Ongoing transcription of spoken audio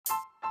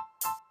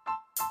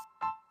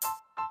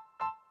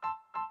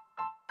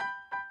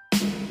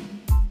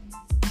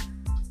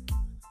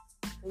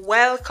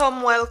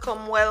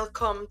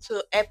Welcome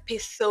to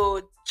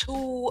episode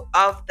 2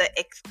 of the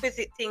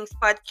Exquisite Things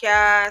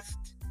podcast.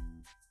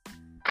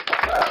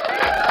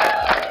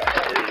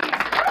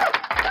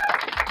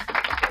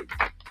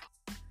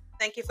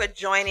 Thank you for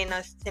joining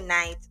us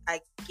tonight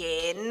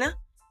again.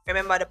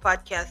 Remember the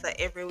podcast are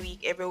every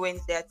week, every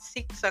Wednesday at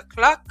 6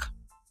 o'clock.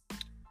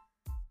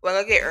 We're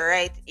going to get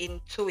right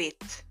into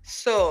it.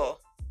 So,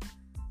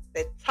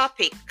 the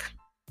topic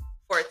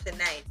for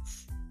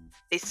tonight's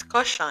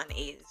discussion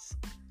is,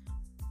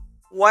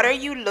 what are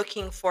you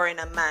looking for in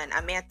a man?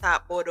 I may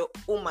talk about the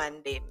woman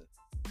them.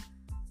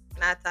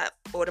 Not talk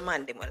about the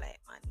man them like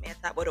man. May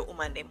talk about the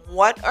woman them.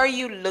 What are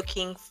you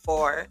looking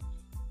for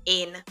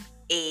in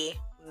a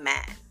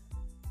man?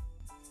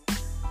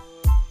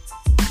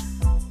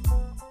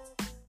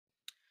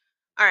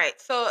 Alright,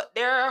 so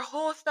there are a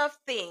host of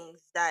things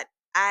that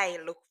I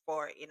look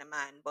for in a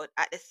man, but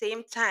at the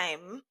same time,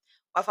 we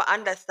have to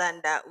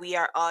understand that we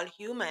are all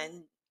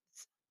humans.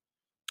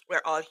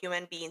 We're all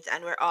human beings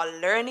and we're all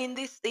learning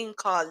this thing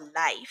called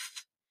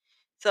life.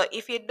 So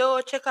if you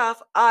don't check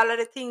off all of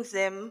the things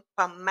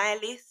from my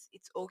list,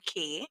 it's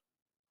okay.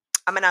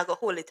 I'm not gonna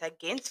hold it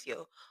against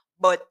you,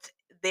 but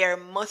there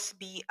must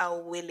be a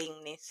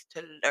willingness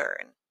to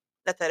learn.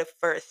 That's the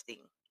first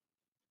thing.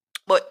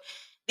 But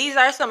these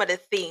are some of the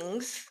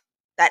things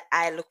that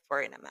I look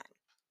for in a man,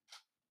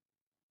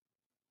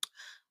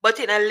 but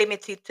in a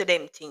limited to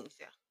them things.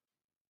 Yeah.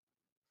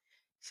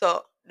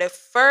 So the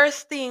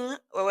first thing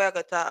we're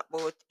gonna talk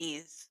about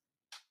is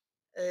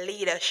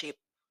leadership.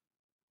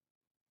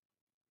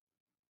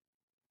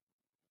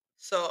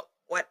 So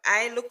what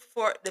I look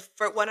for,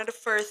 one of the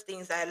first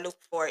things I look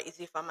for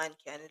is if a man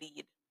can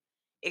lead.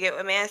 You get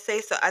what I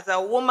say? So as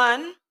a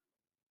woman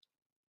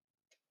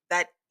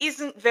that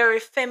isn't very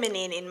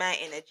feminine in my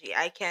energy,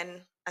 I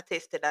can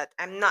attest to that.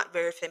 I'm not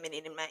very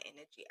feminine in my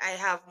energy. I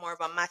have more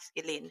of a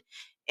masculine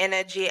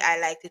energy. I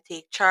like to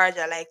take charge.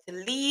 I like to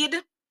lead,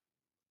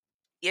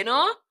 you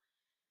know?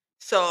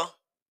 So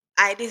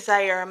I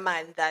desire a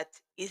man that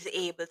is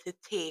able to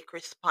take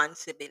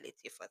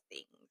responsibility for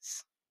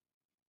things.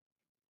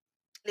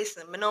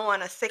 Listen, I don't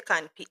want a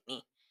second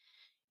pitney.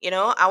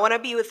 I want to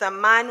be with a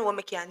man where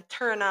I can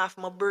turn off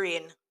my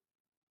brain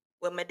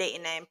when I'm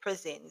dating in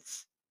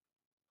presence.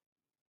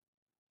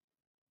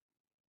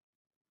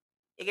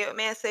 You get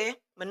what I say?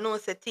 I know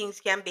that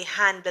things can be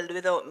handled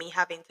without me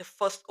having to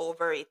fuss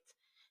over it.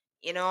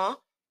 You know?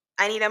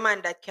 I need a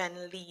man that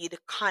can lead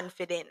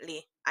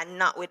confidently and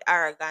not with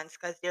arrogance,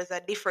 because there's a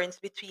difference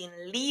between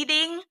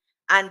leading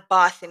and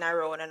bossing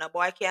around. And a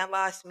boy can't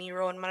boss me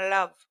around, my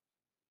love.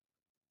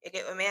 You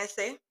get what I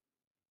say?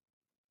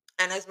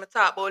 And as I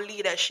talk about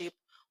leadership,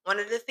 one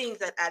of the things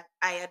that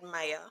I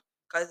admire,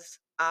 because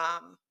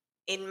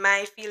in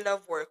my field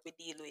of work, we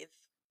deal with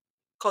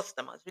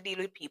customers, we deal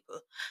with people.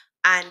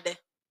 And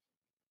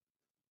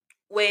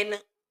when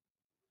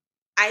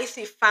I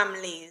see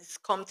families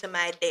come to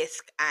my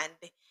desk,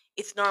 and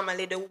it's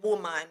normally the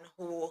woman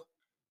who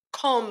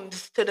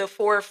comes to the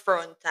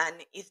forefront, and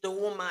is the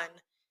woman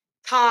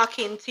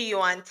talking to you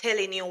and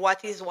telling you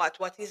what is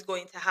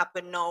going to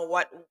happen now,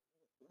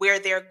 where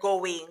they're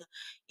going,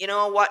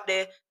 what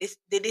the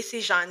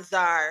decisions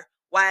are,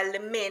 while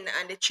the men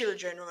and the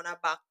children run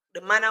back.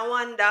 The man I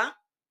wonder,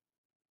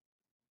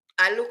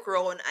 I look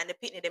around and the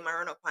pitney them a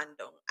run up and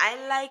down.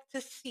 I like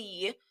to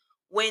see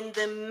when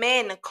the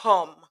men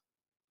come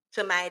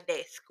to my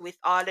desk with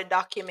all the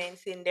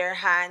documents in their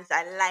hands.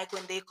 I like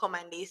when they come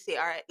and they say,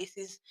 all right, this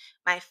is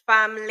my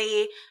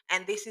family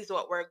and this is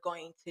what we're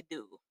going to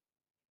do.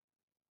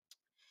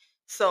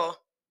 So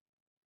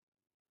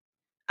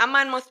a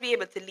man must be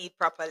able to lead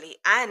properly.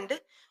 And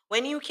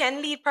when you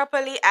can lead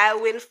properly, I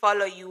will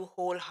follow you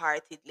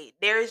wholeheartedly.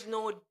 There is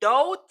no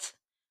doubt.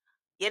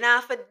 You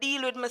don't have to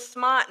deal with my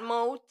smart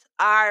mouth,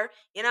 or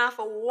you don't have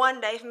to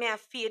wonder if me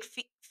have faith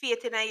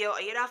in you, or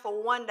you don't have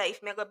to wonder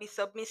if me gonna be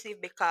submissive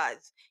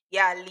because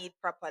you lead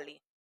properly.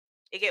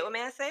 You get what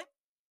I say?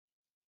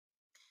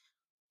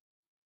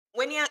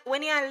 When you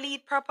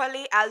lead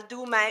properly, I'll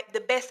do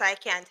the best I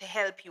can to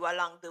help you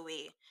along the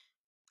way.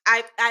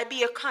 I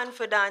be a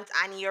confidant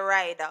and your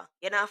rider.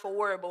 You don't have to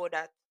worry about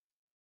that.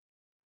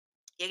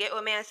 You get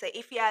what I say?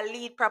 If you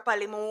lead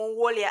properly, I will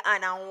hold your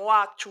hand and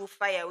walk through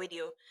fire with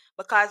you.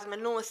 Because I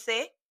know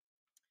say,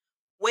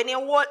 when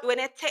you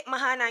take my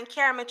hand and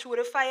carry me through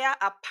the fire,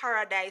 a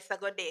paradise I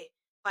go there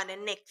on the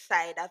next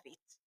side of it.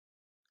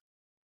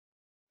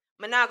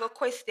 I'm not going to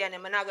question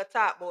him, I'm not going to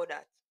talk about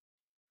that.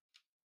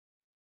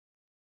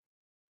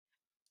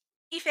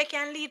 If you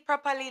can lead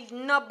properly,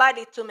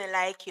 nobody to me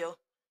like you.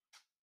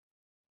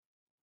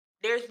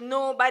 There's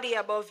nobody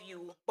above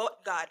you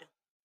but God.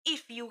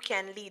 If you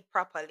can lead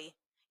properly.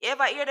 You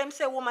ever hear them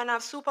say women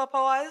have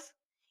superpowers?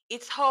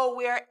 It's how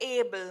we are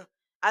able,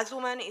 as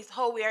women, is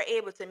how we are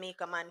able to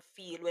make a man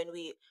feel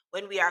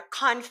when we are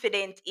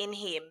confident in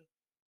him.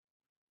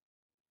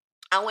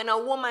 And when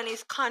a woman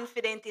is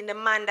confident in the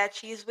man that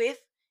she's with,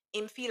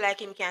 him feel like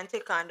him can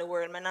take on the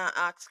world. Man, I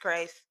ask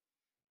Christ.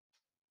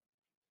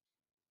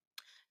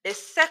 The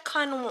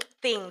second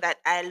thing that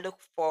I look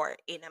for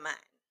in a man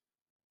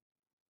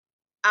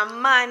A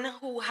man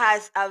who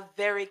has a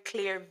very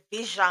clear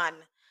vision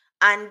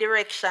and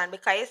direction.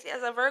 Because you see,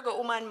 as a Virgo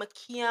woman, I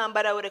can't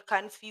bother with the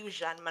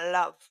confusion, my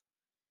love.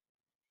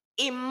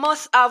 He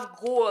must have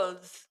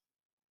goals.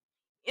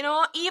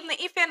 Even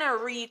if you're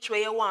not reach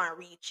where you want to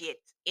reach yet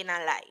in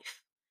a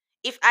life.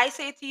 If I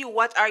say to you,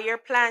 what are your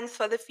plans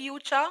for the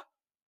future?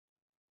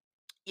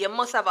 You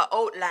must have an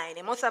outline.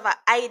 You must have an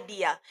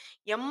idea.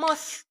 You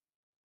must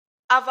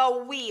have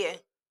a way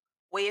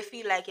where you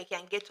feel like you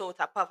can get out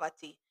of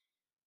poverty.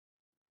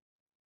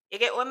 You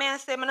get what I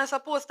say? I'm not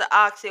supposed to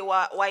ask you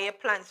why your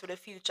plans for the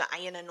future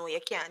and you don't know, you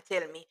can't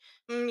tell me.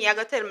 You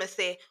gotta tell me,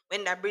 say,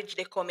 when the bridge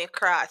they come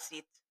across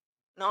it.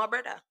 No,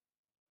 brother.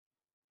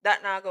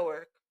 That not gonna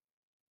work.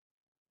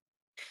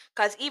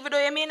 Because even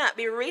though you may not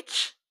be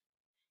rich,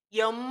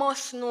 you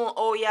must know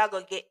how you're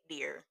gonna get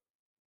there.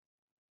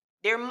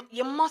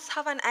 You must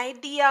have an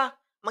idea.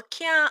 I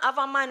can't have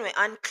a man with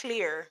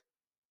unclear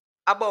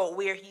about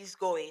where he's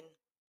going.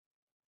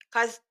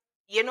 Because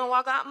you know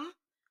what happened?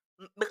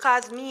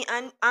 Because me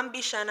and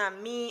ambition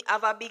and me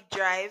have a big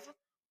drive,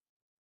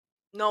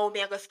 now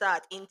me I gonna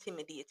start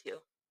intimidate you.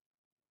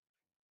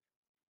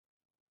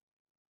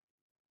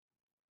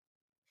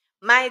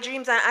 My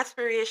dreams and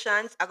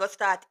aspirations are gonna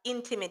start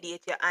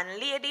intimidate you. And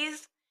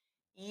ladies,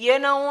 you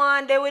don't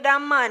want there with a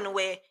man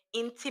where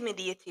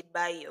intimidated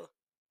by you.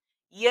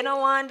 You don't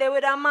want there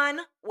with a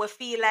man who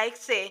feel like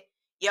say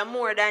you're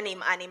more than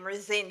him and him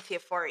resent you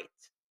for it.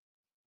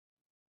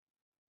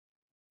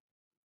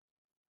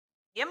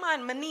 Yeah,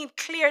 man, I need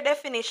clear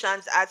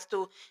definitions as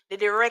to the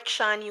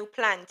direction you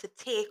plan to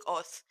take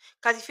us.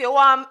 Because if you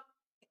want,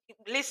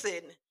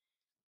 listen,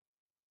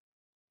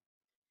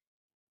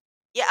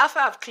 you have to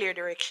have clear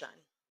direction.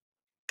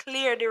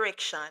 Clear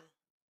direction.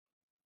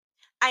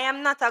 I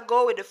am not a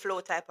go with the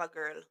flow type of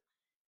girl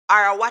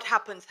or a what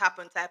happens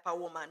happen type of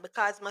woman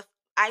because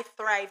I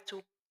thrive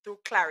through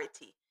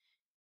clarity.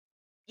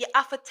 You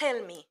have to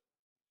tell me.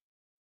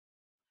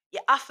 You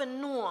have to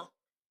know.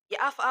 You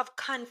have to have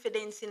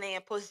confidence in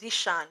your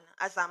position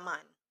as a man.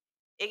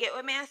 You get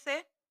what I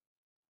say?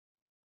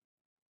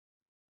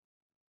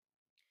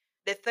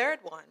 The third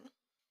one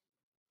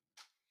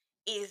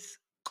is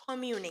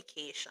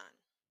communication.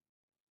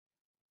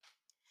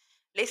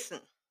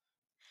 Listen,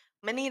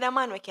 I need a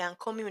man we can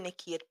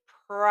communicate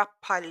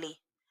properly.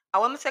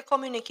 And when I say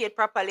communicate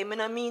properly, I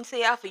don't mean say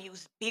you have to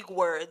use big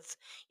words.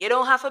 You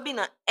don't have to be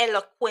an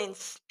eloquent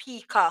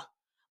speaker.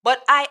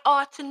 But I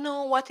ought to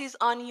know what is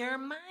on your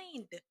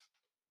mind.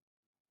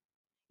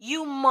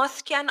 You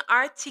must can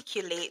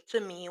articulate to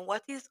me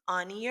what is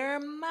on your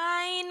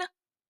mind.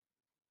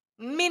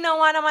 Me no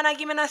want a man to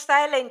give me a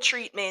silent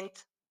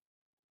treatment.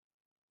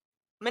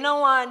 Me no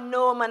want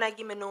no man to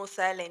give me no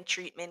silent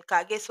treatment.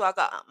 Cause guess what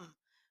got happen?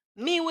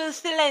 Me will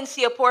silence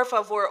you, por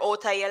favor,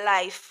 out of your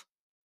life.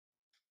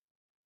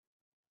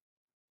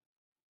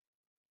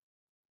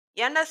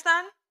 You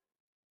understand?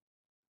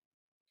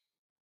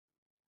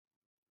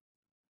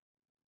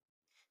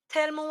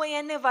 Tell me what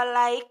you never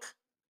like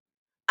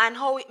and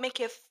how it make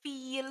you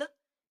feel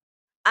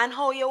and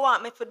how you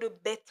want me to do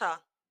better.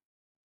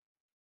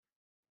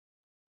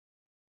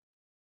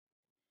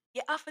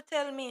 You have to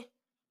tell me.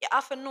 You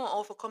have to know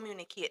how to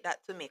communicate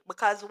that to me.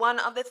 Because one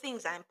of the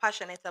things I'm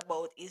passionate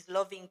about is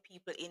loving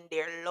people in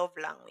their love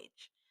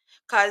language.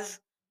 Because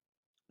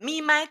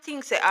me might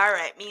think say, all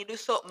right, me do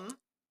something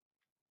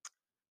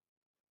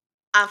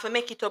and for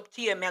make it up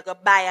to you, me I go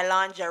buy a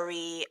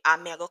lingerie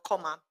and me I go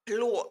come and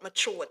blow up my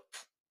throat.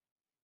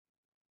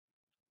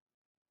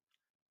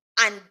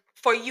 And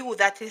for you,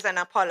 that is an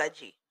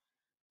apology.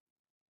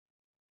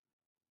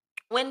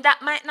 When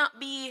that might not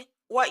be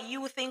what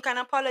you think an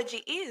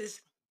apology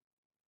is.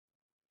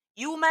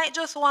 You might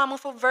just want me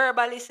to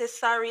verbally say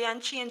sorry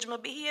and change my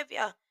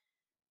behavior.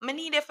 I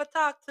need you to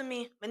talk to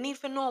me. I need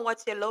to know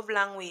what's your love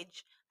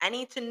language. I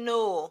need to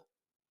know.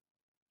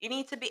 You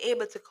need to be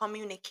able to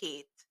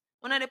communicate.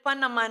 When I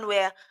depend on a man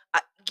where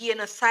I gain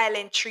a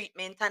silent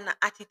treatment and an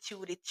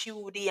attitude,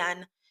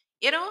 and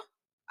you know,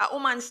 a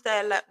woman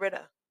style like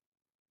brother.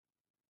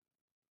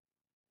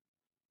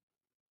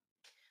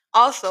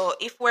 Also,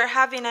 if we're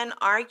having an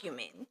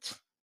argument,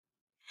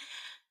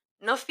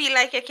 no feel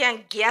like you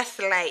can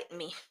gaslight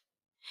me.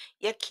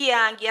 You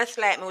can't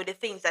gaslight me with the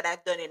things that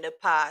I've done in the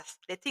past.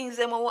 The things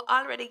that I will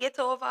already get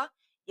over,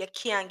 you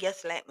can't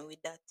gaslight me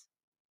with that.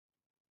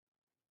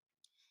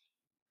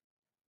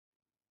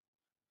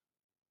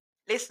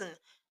 Listen,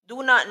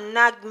 do not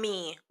nag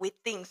me with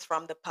things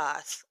from the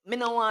past. Me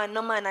no want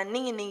no man a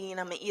ning ning in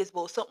my ears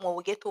about something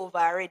we get over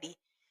already.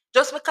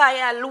 Just because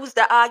you lose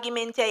the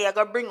argument here, you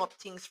gotta bring up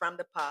things from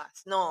the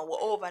past. No,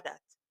 we're over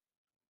that.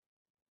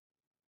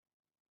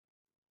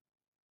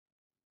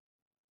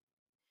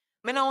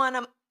 Me no want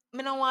a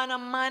me no want a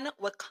man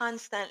we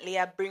constantly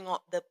bring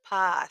up the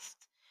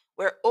past.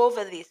 We're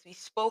over this. We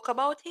spoke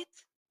about it.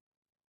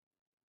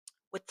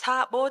 We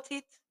talk about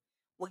it.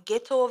 We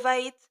get over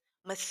it.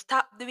 Me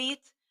stop do it.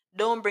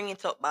 Don't bring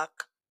it up back.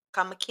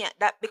 Cause me can't,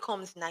 that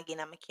becomes nagging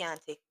and me can't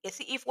take. You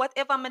see, if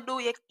whatever me do,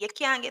 you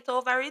can't get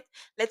over it,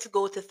 let's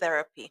go to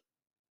therapy.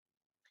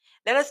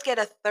 Let us get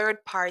a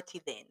third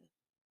party then.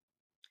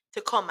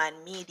 to come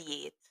and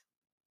mediate.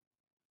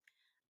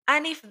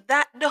 And if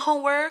that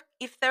don't work,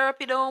 if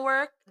therapy don't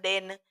work,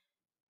 then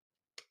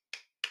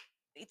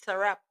it's a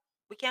wrap.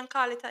 We can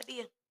call it a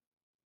day.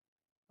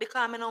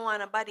 Because I don't want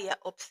nobody to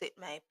upset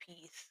my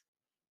peace.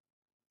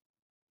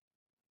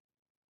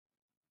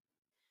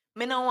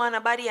 Me don't want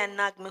nobody to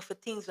nag me for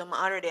things I'm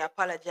already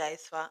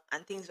apologize for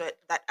and things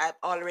that I've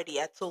already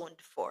atoned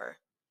for.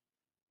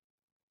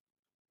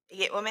 You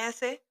get what I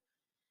say?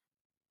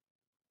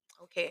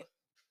 Okay.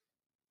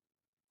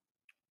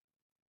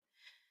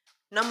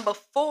 Number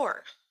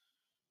four.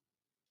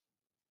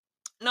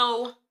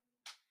 Now,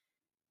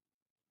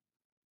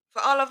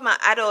 for all of my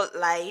adult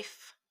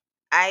life,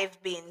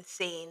 I've been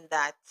saying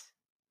that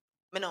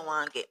me don't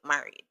want to get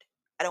married.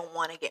 I don't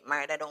want to get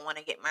married. I don't want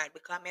to get married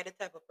because I'm the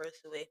type of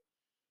person where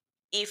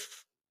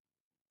if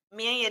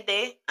me and you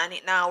there and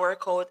it now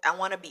work out, I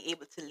want to be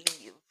able to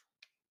leave.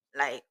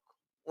 Like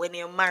when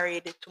you're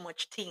married, too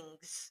much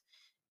things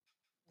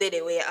they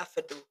the way you have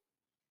to do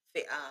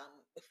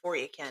before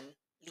you can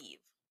leave.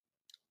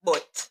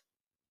 But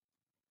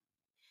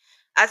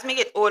as me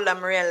get older, I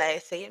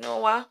realize, say, you know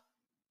what?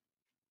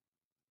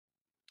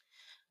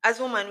 As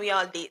women, we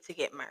all date to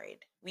get married.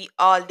 We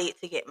all date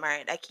to get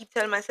married. I keep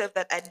telling myself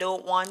that I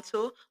don't want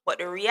to, but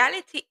the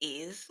reality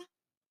is,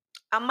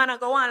 a man I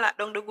go and lock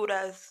down the good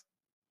as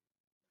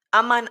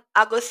a man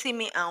I go see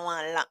me and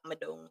want lock me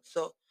down.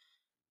 So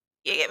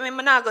you get me? I'm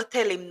not gonna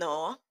tell him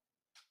no.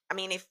 I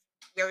mean, if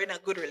we're in a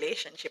good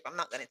relationship, I'm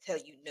not gonna tell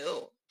you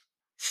no.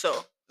 So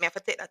me have to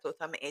take that out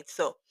of my head.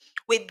 So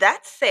with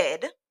that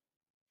said,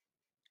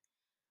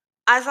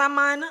 as a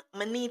man,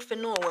 I need to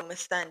know where I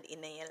stand in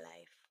your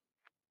life.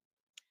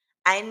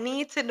 I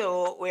need to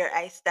know where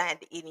I stand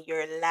in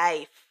your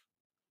life.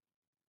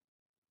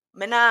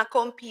 Me nah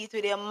compete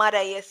with your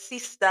mother, your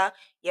sister,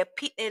 your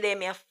pitney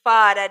them, your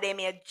father them,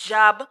 your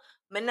job.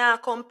 Me nah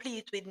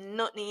compete with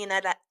nothing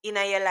in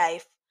your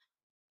life.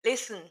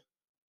 Listen,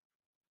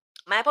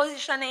 my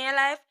position in your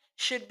life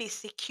should be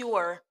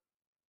secure.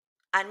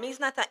 And me is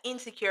not an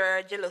insecure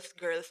or jealous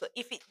girl. So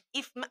if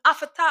me have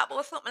to talk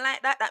about something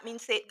like that, that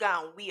means say it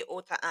gone way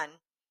out of hand.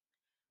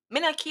 Me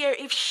not care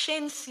if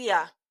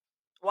Shensia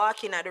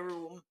walk in the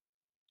room.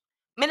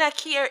 Me not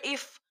care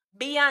if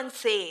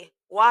Beyonce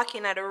walk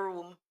in the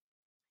room.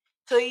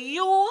 To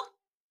you,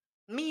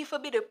 me for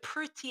be the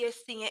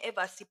prettiest thing you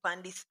ever see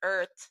on this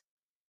earth.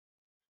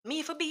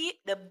 Me for be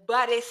the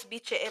baddest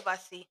bitch you ever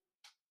see.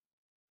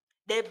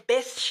 The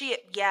best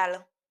shape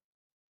gal.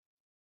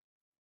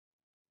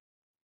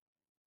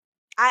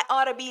 I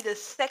ought to be the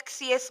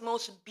sexiest,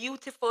 most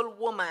beautiful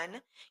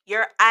woman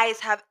your eyes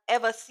have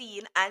ever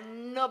seen,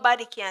 and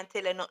nobody can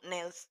tell you nothing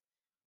else.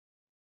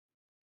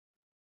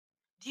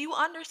 Do you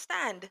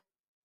understand?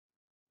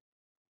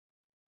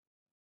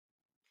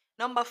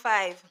 Number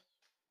five,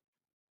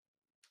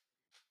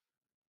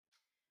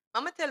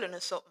 I'm gonna tell you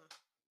something.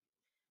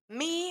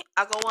 Me,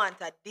 I go want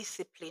a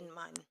disciplined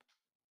man.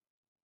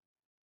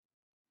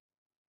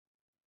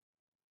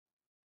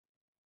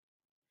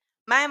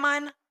 My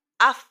man,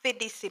 have to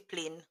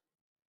discipline.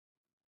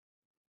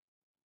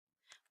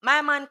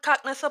 My man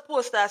cock not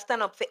supposed to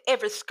stand up for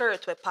every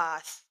skirt we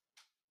pass.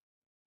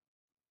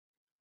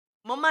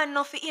 My man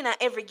not for in a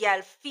every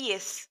girl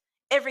face,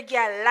 every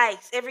girl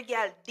likes, every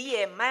girl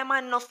DM. My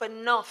man not for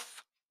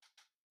enough.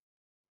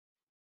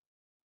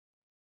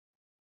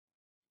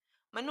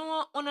 I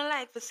know una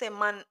like to say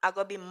man I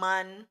go be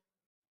man,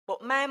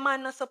 but my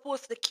man not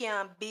supposed to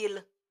can bill.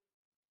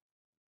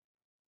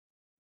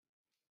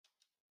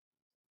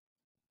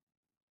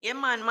 Yeah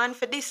man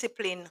for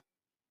discipline.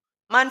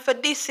 Man for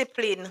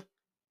discipline.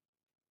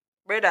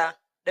 Brother,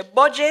 the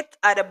budget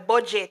are the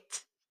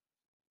budget.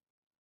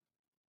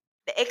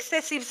 The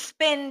excessive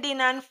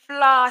spending and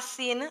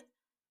flossing, if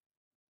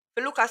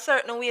you look a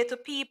certain way to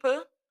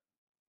people,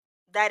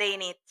 that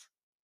ain't it.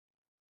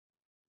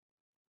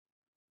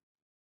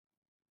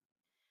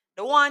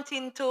 The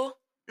wanting to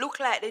look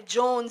like the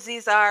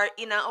Joneses are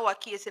in our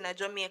case in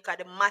Jamaica,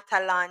 the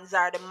Matalans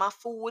are the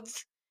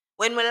Mafoods.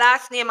 When my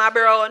last name are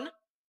Brown,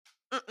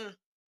 mm-mm,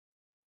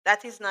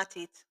 that is not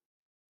it.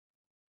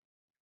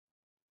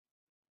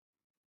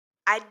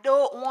 I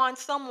don't want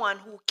someone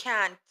who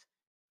can't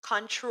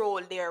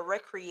control their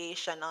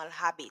recreational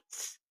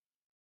habits.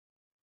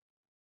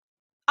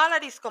 All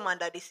of this come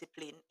under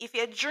discipline. If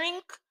you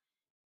drink,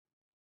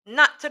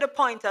 not to the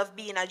point of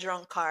being a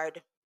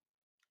drunkard.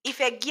 If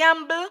you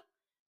gamble,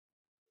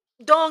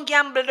 don't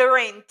gamble the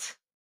rent.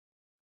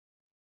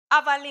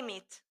 Have a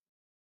limit.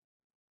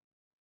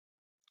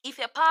 If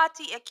you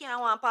party, you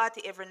can't want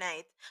party every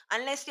night.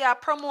 Unless you're a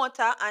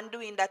promoter and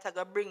doing that, I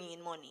got bring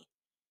in money.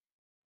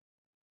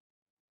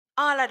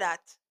 All of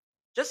that.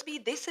 Just be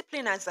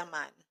disciplined as a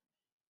man.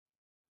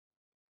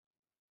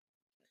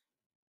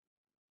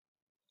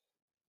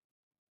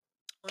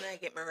 When I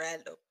get me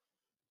riled up.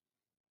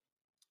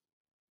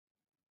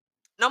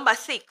 Number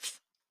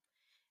six.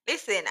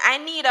 Listen, I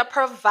need a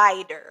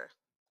provider.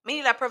 Me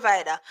need a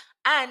provider.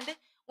 And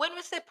when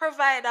we say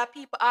provider,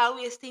 people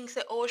always think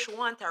say, oh, she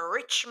want a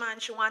rich man,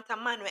 she want a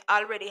man we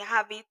already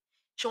have it.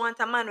 She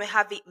want a man will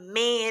have it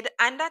made,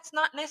 and that's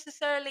not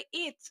necessarily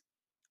it.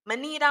 Me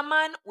need a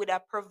man with a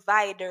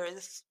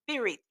provider's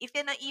spirit. If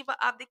you not even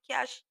have the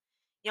cash,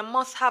 you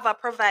must have a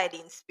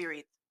providing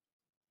spirit.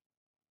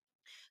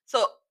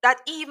 So that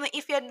even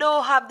if you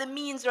don't have the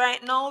means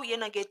right now, you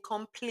not get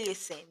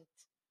complacent.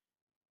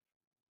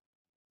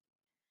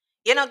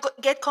 You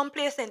not get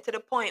complacent to the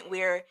point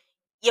where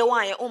you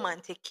want your woman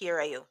take care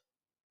of you.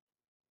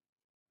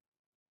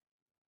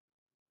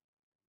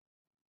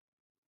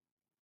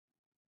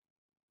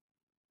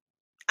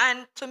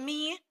 And to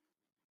me,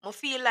 I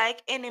feel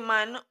like any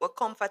man were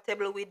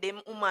comfortable with them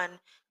woman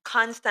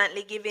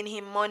constantly giving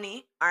him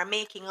money or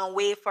making a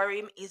way for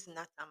him is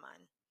not a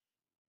man.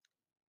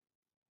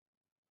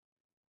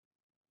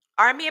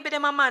 Or maybe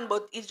them a man,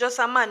 but it's just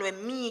a man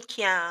when me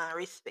can't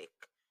respect.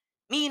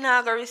 Me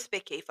not gonna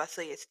respect you if I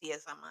say you stay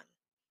as a man.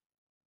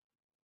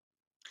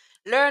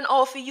 Learn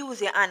how to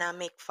use your hand and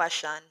make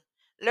fashion.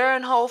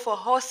 Learn how to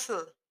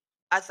hustle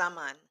as a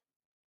man.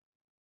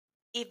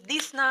 If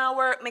this not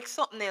work, make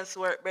something else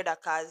work, brother,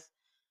 cause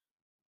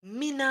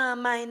me nah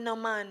mind no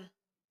man.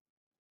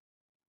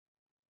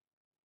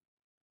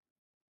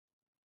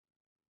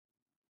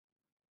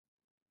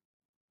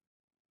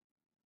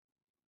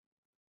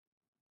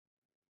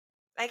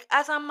 Like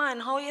as a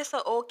man, how you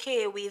so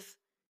okay with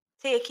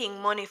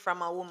taking money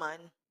from a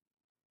woman?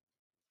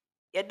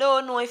 You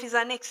don't know if it's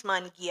a next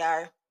man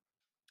gear.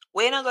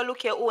 When you not go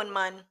look your own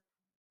man?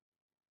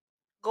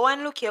 Go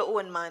and look your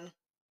own man.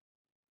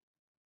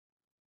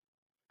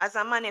 As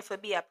a man, if you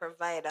be a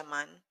provider,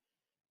 man,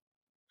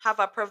 have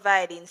a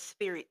providing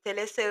spirit. Tell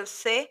yourself,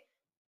 say,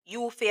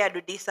 you fear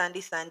do this and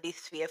this and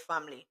this for your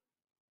family.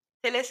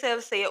 Tell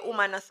yourself, say, your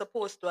woman is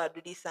supposed to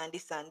do this and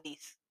this and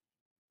this.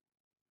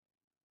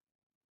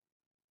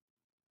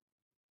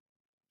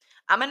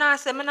 I'm not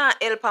say me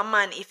not help a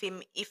man if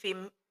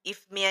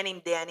me and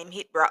him there and him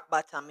hit rock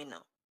bottom, you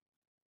know.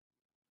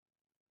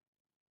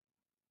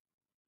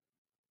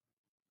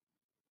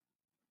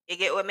 You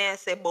get what me I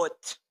say,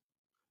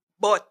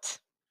 but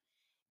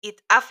it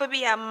have to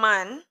be a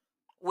man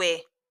where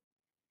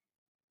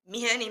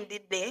me and him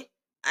did there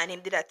and him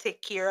did a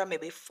take care of me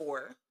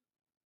before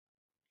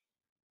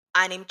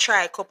and him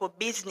try a couple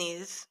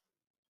business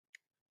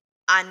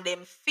and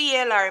them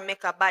fail or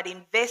make a bad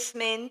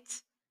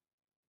investment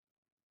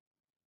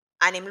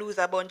and him lose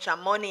a bunch of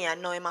money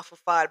and now him have to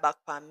fall back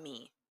on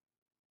me.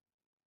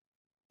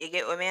 You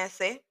get what me I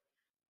say?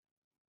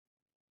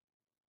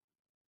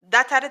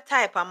 That are the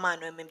type of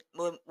man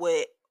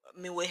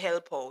me will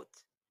help out.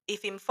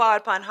 If him fall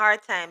upon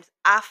hard times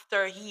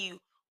after he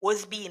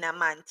was being a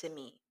man to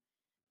me,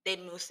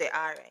 then me will say,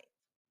 all right,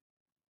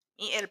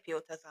 me help you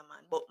out as a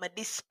man. But me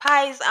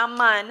despise a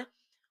man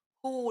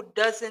who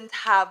doesn't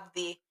have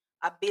the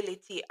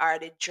ability or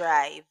the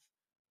drive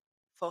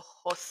for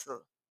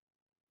hustle,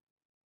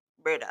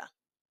 brother.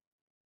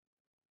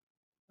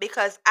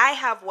 Because I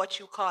have what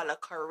you call a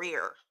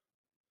career,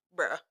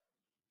 bruh.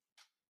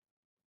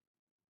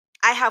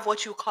 I have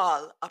what you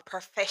call a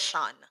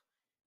profession,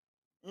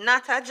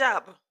 not a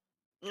job,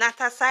 not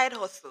a side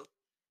hustle.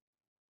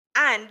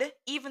 And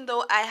even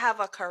though I have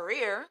a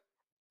career,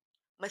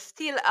 I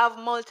still have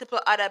multiple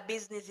other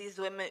businesses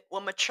when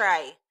I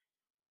try.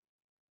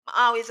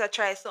 I always I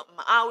try something.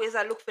 I always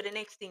I look for the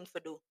next thing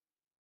to do.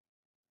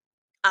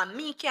 And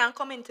me can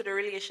come into the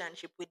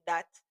relationship with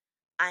that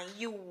and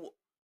you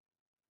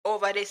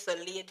over there so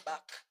laid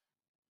back.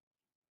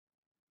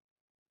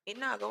 It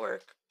not gonna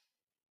work.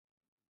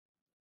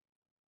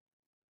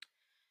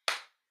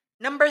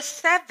 Number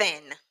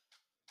 7,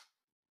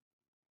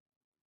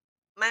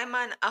 my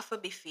man have to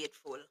be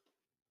faithful.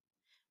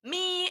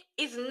 Me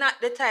is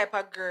not the type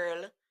of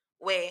girl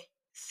where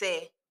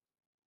say,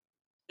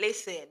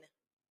 listen,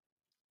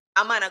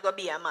 a man a go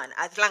be a man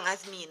as long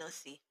as me no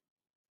see.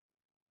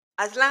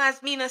 As long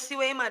as me no see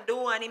what him a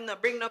do and him no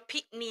bring no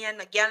pitney and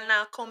no girl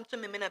now come to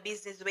me, me no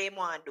business what him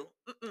want do.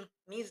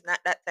 Me is not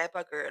that type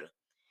of girl.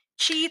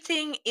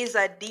 Cheating is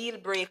a deal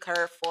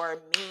breaker for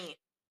me.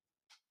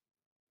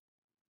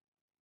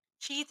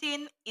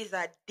 Cheating is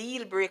a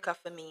deal breaker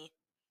for me.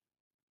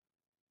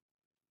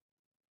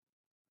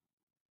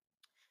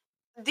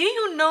 Do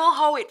you know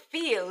how it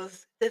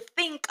feels to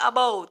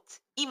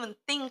even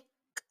think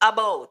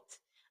about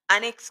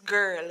an ex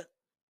girl,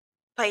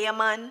 pay a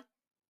man?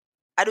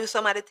 I do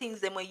some of the things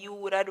them what you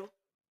would I do.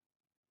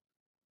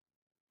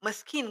 My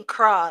skin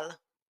crawl.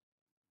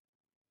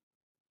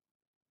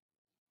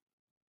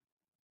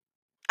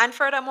 And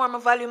furthermore, I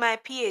value my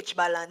pH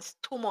balance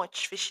too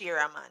much for share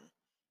a man.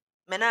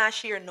 Me not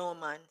share no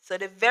man. So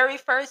the very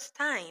first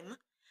time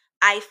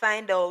I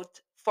find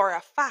out for a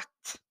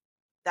fact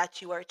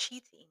that you are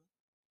cheating,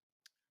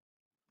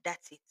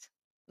 that's it.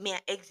 Me I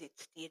exit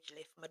stage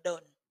left. Me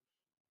done.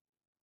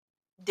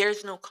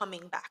 There's no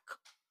coming back.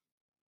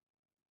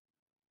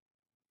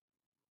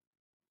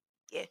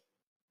 Yeah.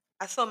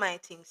 I saw my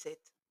thing set.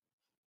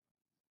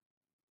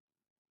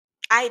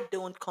 I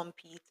don't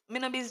compete. Me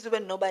no business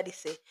when nobody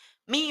say.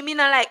 Me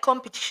not like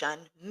competition.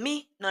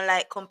 Me not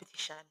like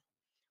competition.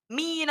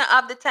 Me not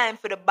have the time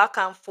for the back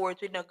and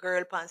forth with no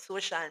girl on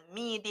social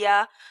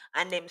media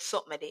and them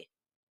something there.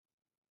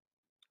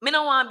 Me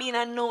no want be in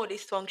a no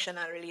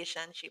dysfunctional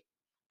relationship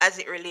as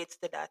it relates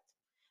to that.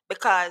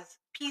 Because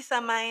peace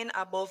of mind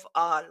above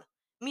all.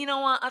 Me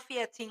no want to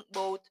fear think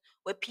about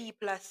what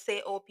people are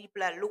say or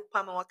people are look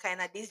for me what kind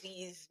of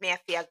disease me I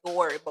fear go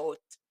worry about.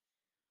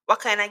 What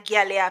kind of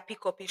girl I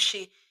pick up if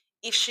she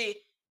if she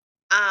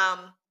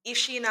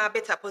in a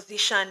better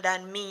position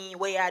than me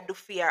where I do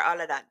fear all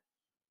of that.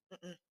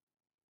 Mm-mm.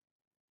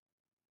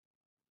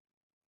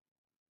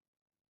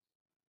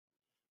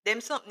 Them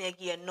something they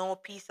give you no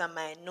peace of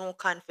mind, no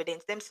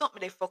confidence. Them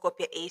something they fuck up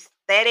your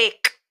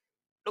aesthetic.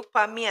 Look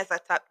for me as a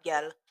top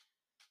girl.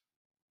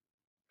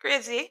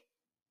 Crazy.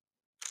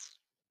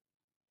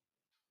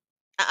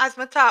 And as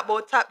me talk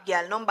about top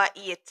girl, number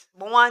 8.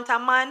 We want a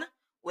man,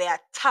 we a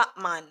top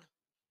man.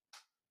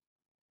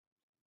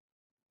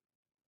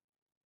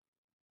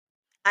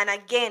 And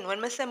again, when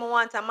me say me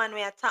want a man,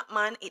 we a top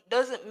man, it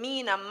doesn't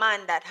mean a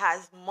man that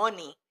has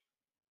money.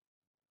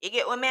 You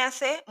get what me I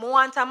say? Me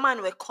want a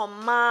man we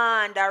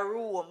command a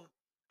room,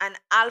 an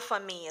alpha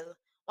male.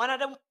 One of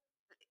the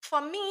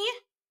for me,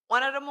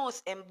 one of the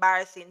most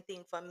embarrassing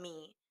thing for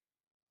me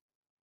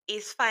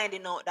is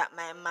finding out that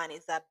my man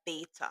is a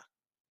beta.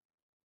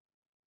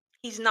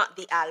 He's not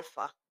the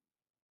alpha.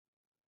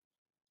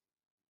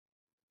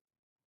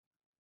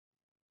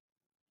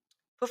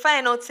 For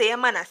find out say a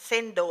man a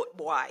send out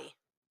boy.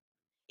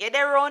 Yeah,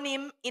 they run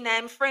him in a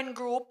him friend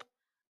group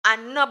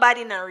and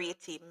nobody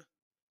narrate him.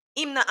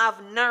 Him not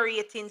have no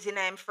ratings in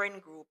a him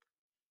friend group.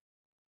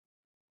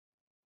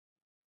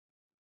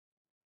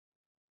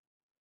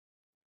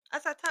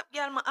 As a top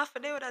girl, I have to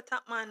deal with a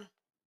top man.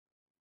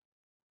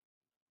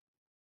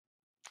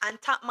 And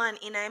top man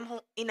in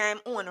him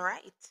own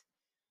right.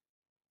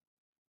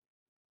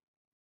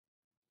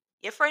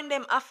 Your friend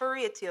them have to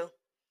rate you.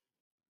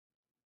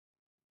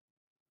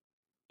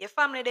 Your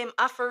family them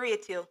have to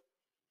rate you.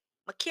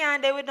 I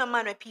can't deal with no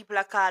man with people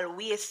are call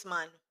waste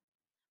man.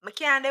 I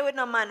can't deal with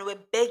no man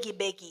with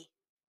beggy.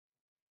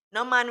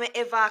 No man we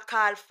ever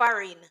call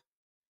foreign.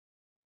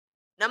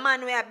 No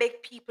man we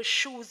beg people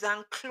shoes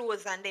and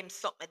clothes and them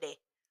something there.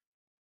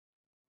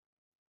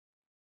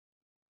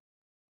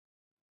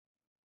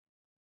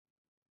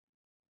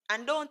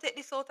 And don't take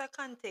this out of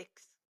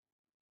context.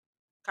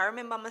 Cause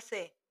remember me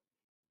say,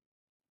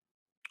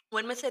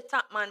 when me say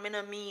top man, me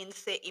no mean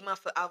say him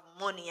have to have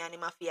money and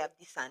him have to have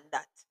this and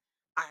that.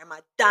 Or him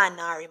a dan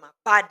or him a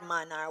bad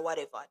man or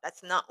whatever.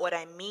 That's not what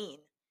I mean.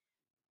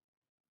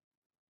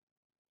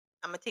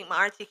 And I think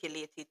I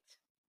articulate it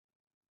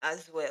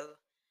as well.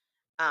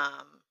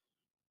 Um,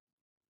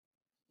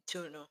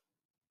 to know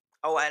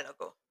a while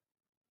ago.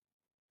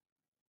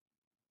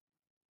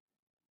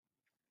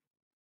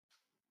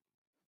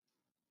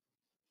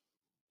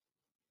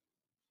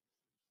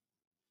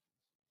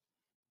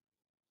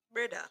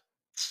 Brother,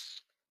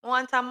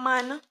 want a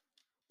man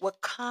with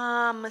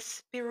calm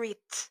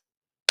spirit.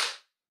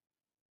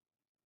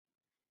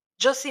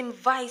 Just him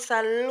vice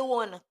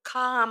alone,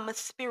 calm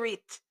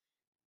spirit.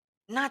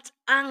 Not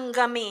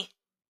anger me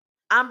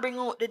and bring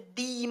out the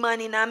demon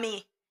in a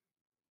me.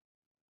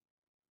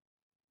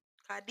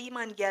 Cause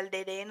demon girl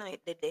dead, you know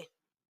it dead.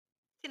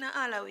 Tina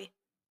all away.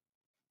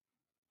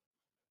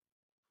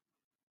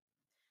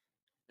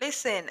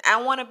 Listen,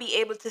 I want to be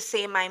able to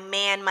say my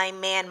man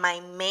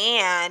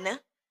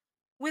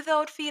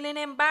without feeling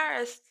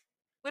embarrassed.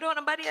 Without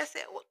nobody else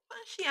say, what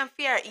man she and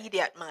fear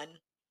idiot man.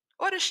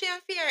 What does she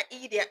and fear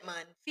idiot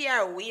man?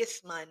 Fear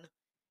waste man.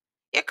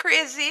 You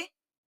crazy?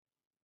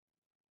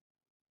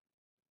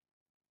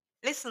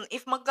 Listen,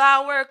 if my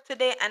guy work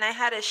today and I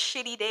had a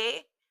shitty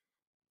day,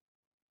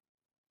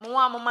 I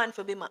want my man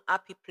to be my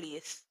happy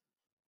place.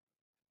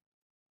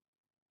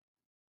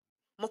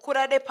 I could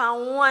have dip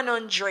on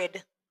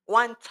 100,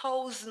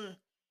 1,000.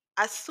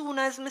 As soon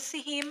as me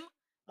see him,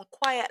 I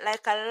quiet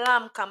like a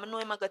lamb because I know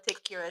him going to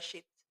take care of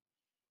shit.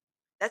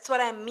 That's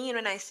what I mean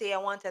when I say I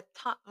want a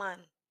top man.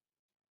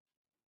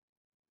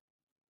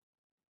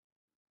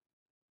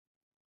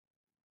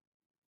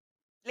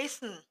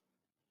 Listen,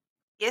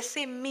 you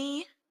see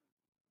me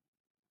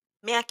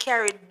I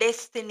carry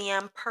destiny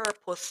and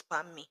purpose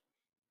for me.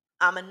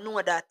 I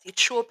know that it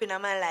show up in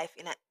my life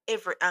in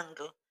every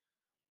angle.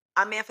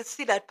 I may have to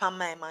see that for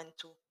my man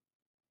too.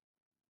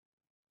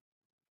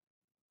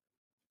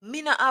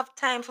 Me not have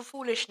time for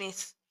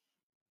foolishness.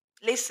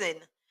 Listen,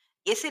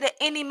 you see the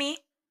enemy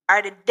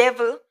or the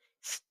devil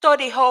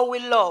study how we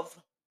love.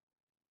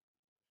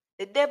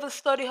 The devil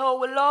study how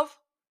we love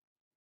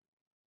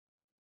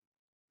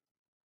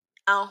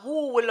and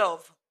who we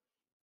love.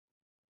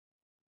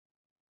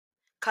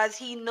 Because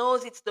he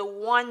knows it's the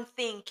one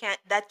thing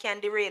that can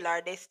derail our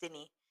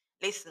destiny.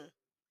 Listen,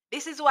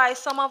 this is why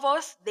some of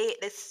us, the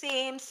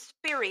same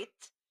spirit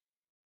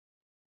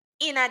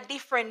in a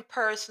different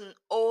person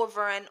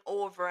over and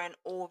over and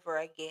over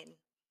again.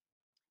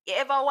 You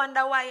ever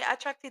wonder why you're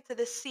attracted to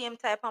the same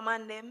type of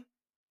man them?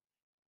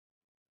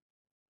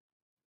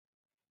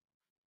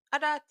 Are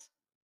that?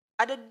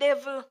 Are the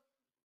devil?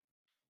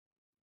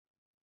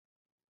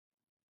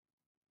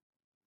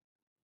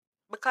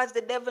 because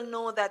the devil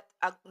knows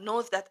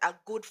that a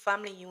good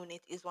family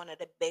unit is one of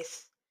the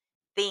best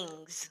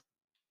things.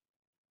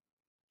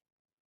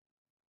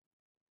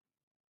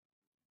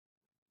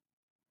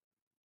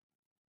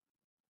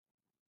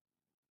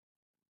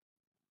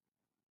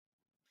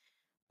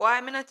 Why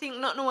me not think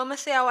nothing what me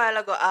say a while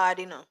ago hard,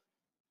 you know?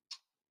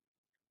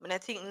 Me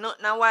not think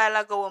nothing a while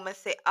ago when me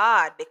say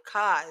hard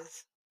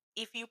because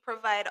if you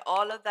provide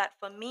all of that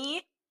for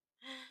me,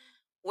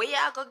 where you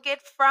gonna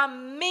get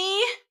from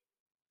me?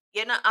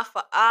 You not have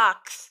to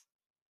ask.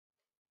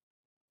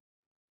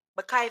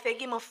 Because if you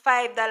give me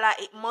 $5,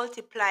 it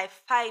multiply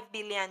 5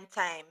 billion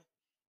times.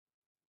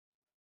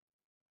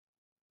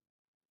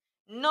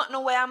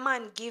 Nothing where a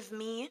man give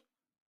me,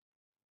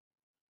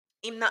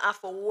 him not have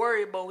to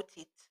worry about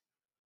it.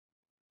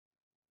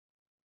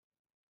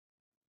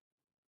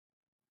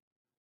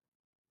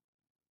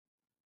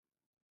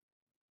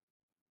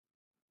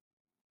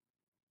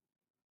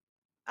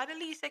 At the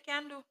least I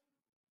can do.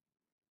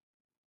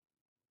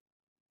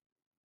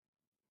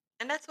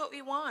 And that's what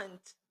we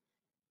want.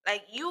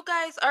 Like you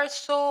guys are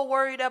so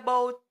worried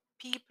about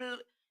people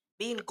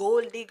being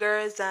gold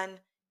diggers and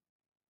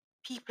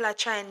people are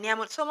trying name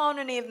out. Some of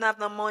them don't even have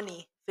no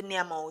money for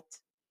name out.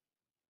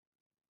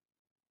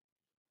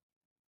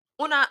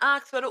 Una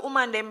ask what the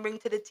woman them bring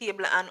to the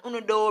table and una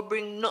don't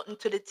bring nothing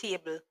to the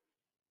table.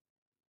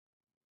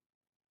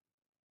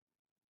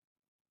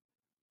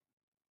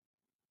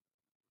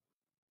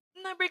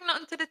 Not bring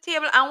nothing to the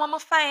table. And what I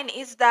find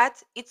is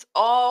that it's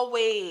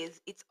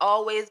always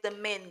the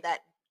men that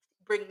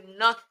bring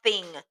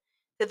nothing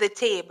to the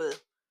table.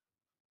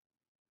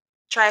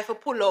 Try to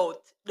pull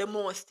out the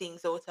most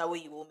things out of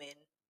we women.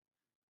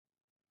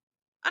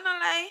 And I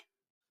lie.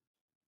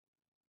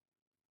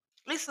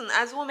 Listen,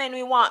 as women,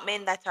 we want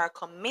men that are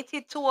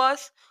committed to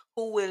us,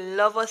 who will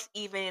love us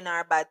even in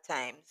our bad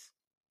times.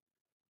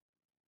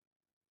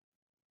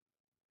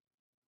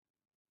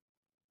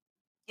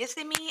 You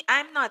see me,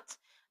 I'm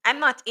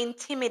not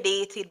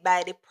intimidated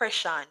by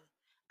depression.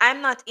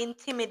 I'm not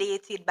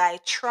intimidated by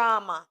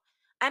trauma.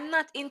 I'm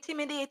not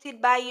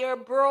intimidated by your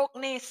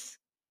brokenness.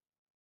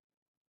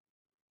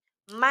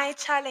 My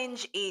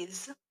challenge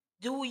is,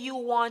 do you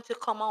want to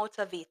come out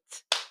of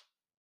it?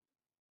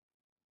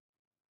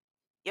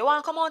 You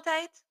want to come out of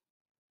it?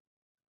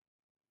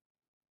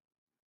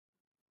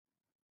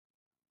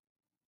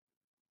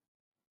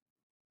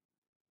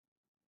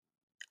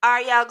 Or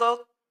you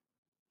go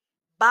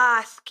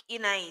bask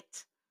in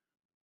it?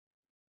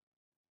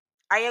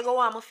 Or you go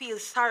want to feel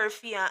sorry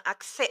for you and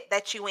accept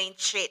that you ain't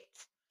shit?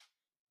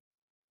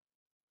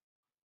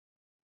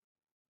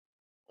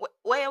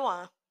 What you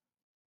want?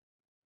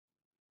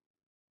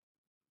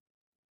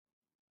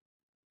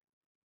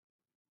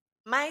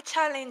 My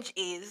challenge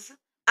is,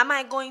 am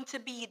I going to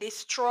be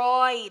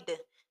destroyed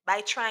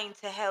by trying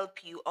to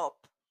help you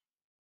up?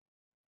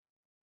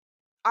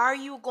 Are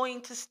you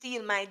going to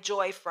steal my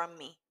joy from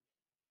me?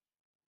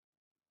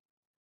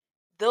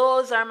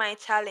 Those are my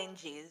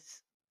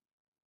challenges.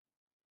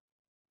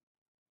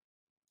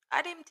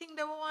 I didn't think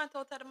they would want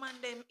out of the man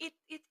them. It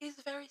is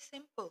very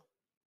simple.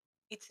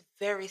 It's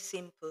very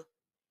simple.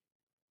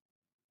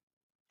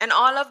 And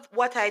all of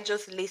what I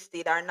just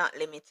listed are not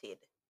limited.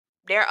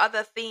 There are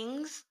other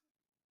things.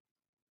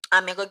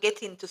 I'm gonna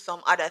get into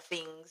some other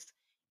things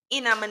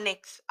in our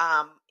next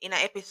in our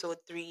episode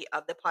 3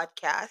 of the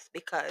podcast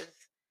because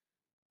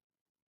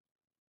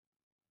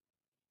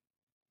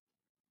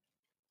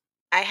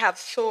I have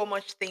so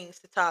much things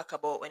to talk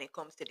about when it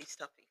comes to this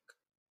topic.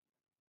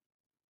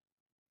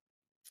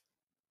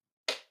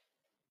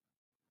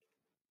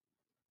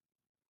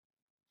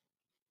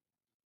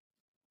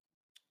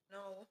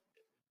 Now,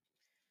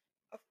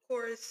 of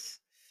course,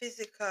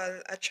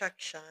 physical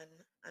attraction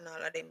and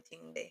all of them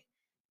things they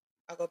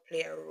are gonna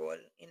play a role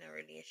in a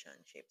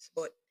relationships.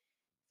 But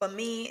for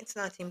me, it's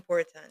not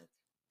important.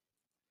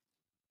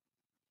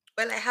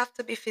 Well, I have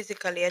to be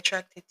physically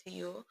attracted to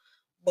you,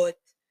 but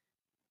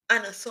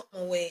in a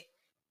certain way,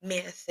 may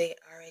I say,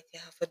 all right, you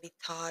have to be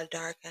tall,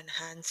 dark, and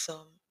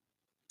handsome.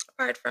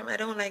 Apart from, I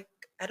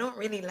don't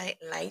really like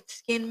light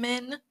skinned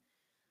men.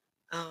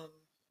 Um,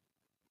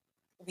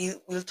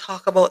 we'll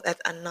talk about that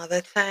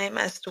another time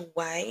as to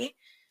why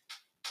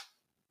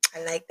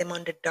I like them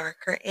on the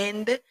darker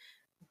end,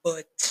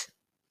 but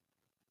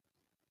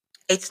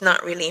it's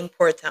not really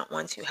important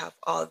once you have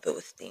all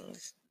those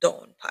things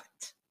down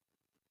pat.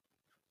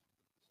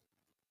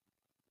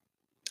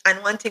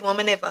 And one thing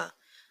woman never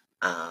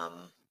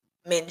um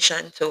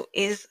mentioned too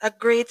is a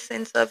great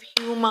sense of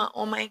humor.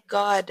 Oh my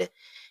god.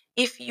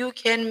 If you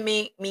can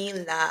make me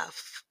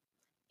laugh,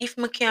 if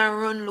me can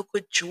run look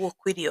a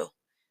joke with you,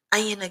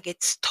 and you not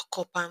get stuck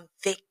up and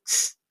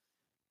vexed,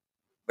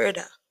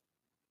 brother.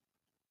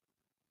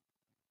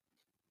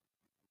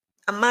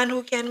 A man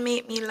who can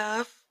make me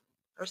laugh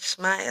or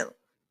smile,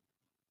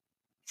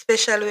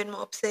 especially when I'm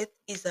upset,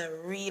 is a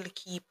real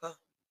keeper.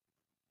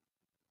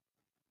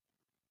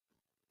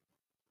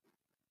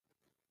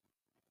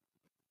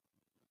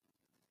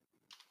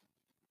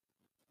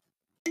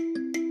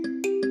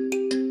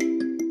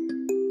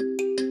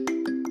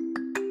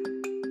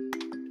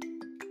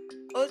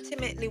 Ultimately,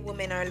 ultimately,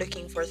 women are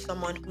looking for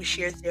someone who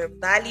shares their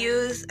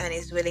values and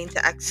is willing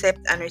to accept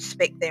and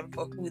respect them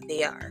for who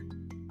they are.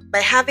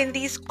 By having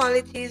these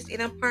qualities in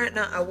a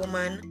partner, a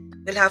woman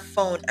will have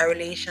found a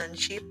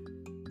relationship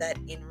that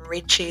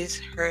enriches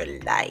her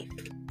life.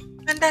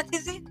 And that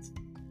is it.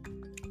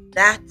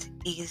 That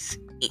is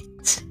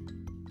it.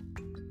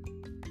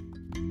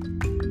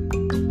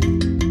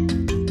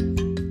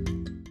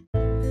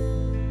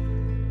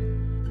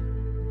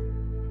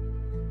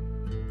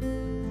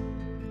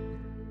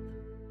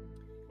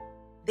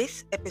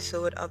 This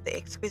episode of the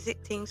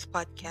Exquisite Things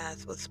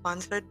podcast was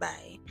sponsored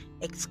by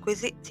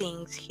Exquisite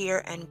Things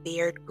Hair and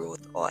Beard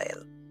Growth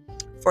Oil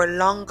for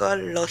longer,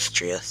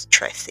 lustrous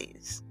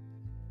tresses.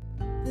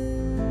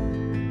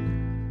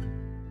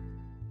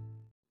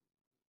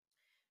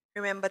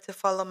 Remember to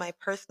follow my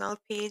personal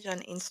page on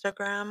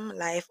Instagram,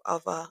 life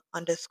of a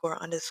underscore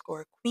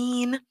underscore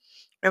queen.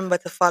 Remember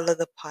to follow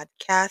the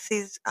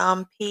podcast's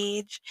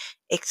page,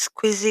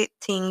 exquisite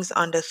things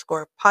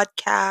underscore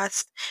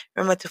podcast.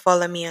 Remember to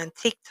follow me on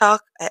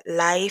TikTok at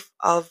life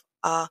of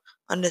a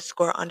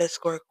underscore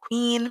underscore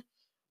queen.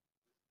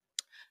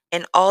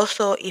 And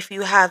also, if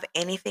you have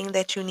anything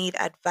that you need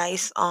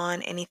advice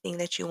on, anything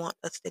that you want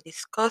us to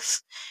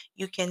discuss,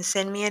 you can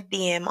send me a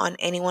DM on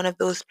any one of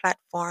those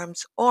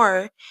platforms,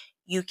 or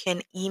you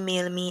can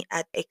email me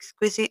at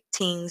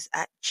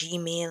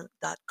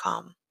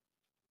exquisitethings@gmail.com.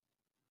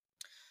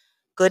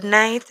 Good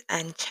night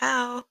and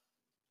ciao.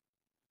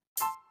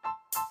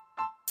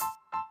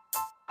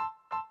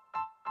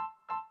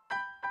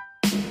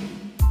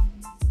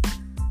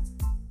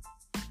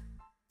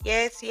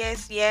 Yes,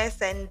 yes,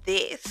 yes. And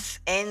this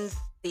ends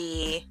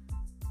the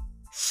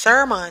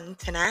sermon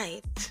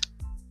tonight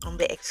on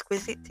the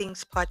Exquisite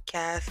Things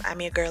podcast.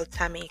 I'm your girl,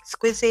 Tammy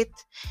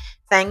Exquisite.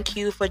 Thank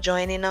you for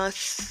joining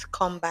us.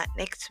 Come back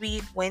next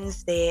week,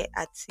 Wednesday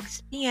at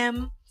 6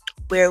 p.m.,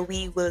 where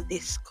we will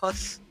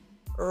discuss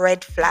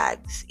red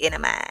flags in a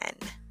man.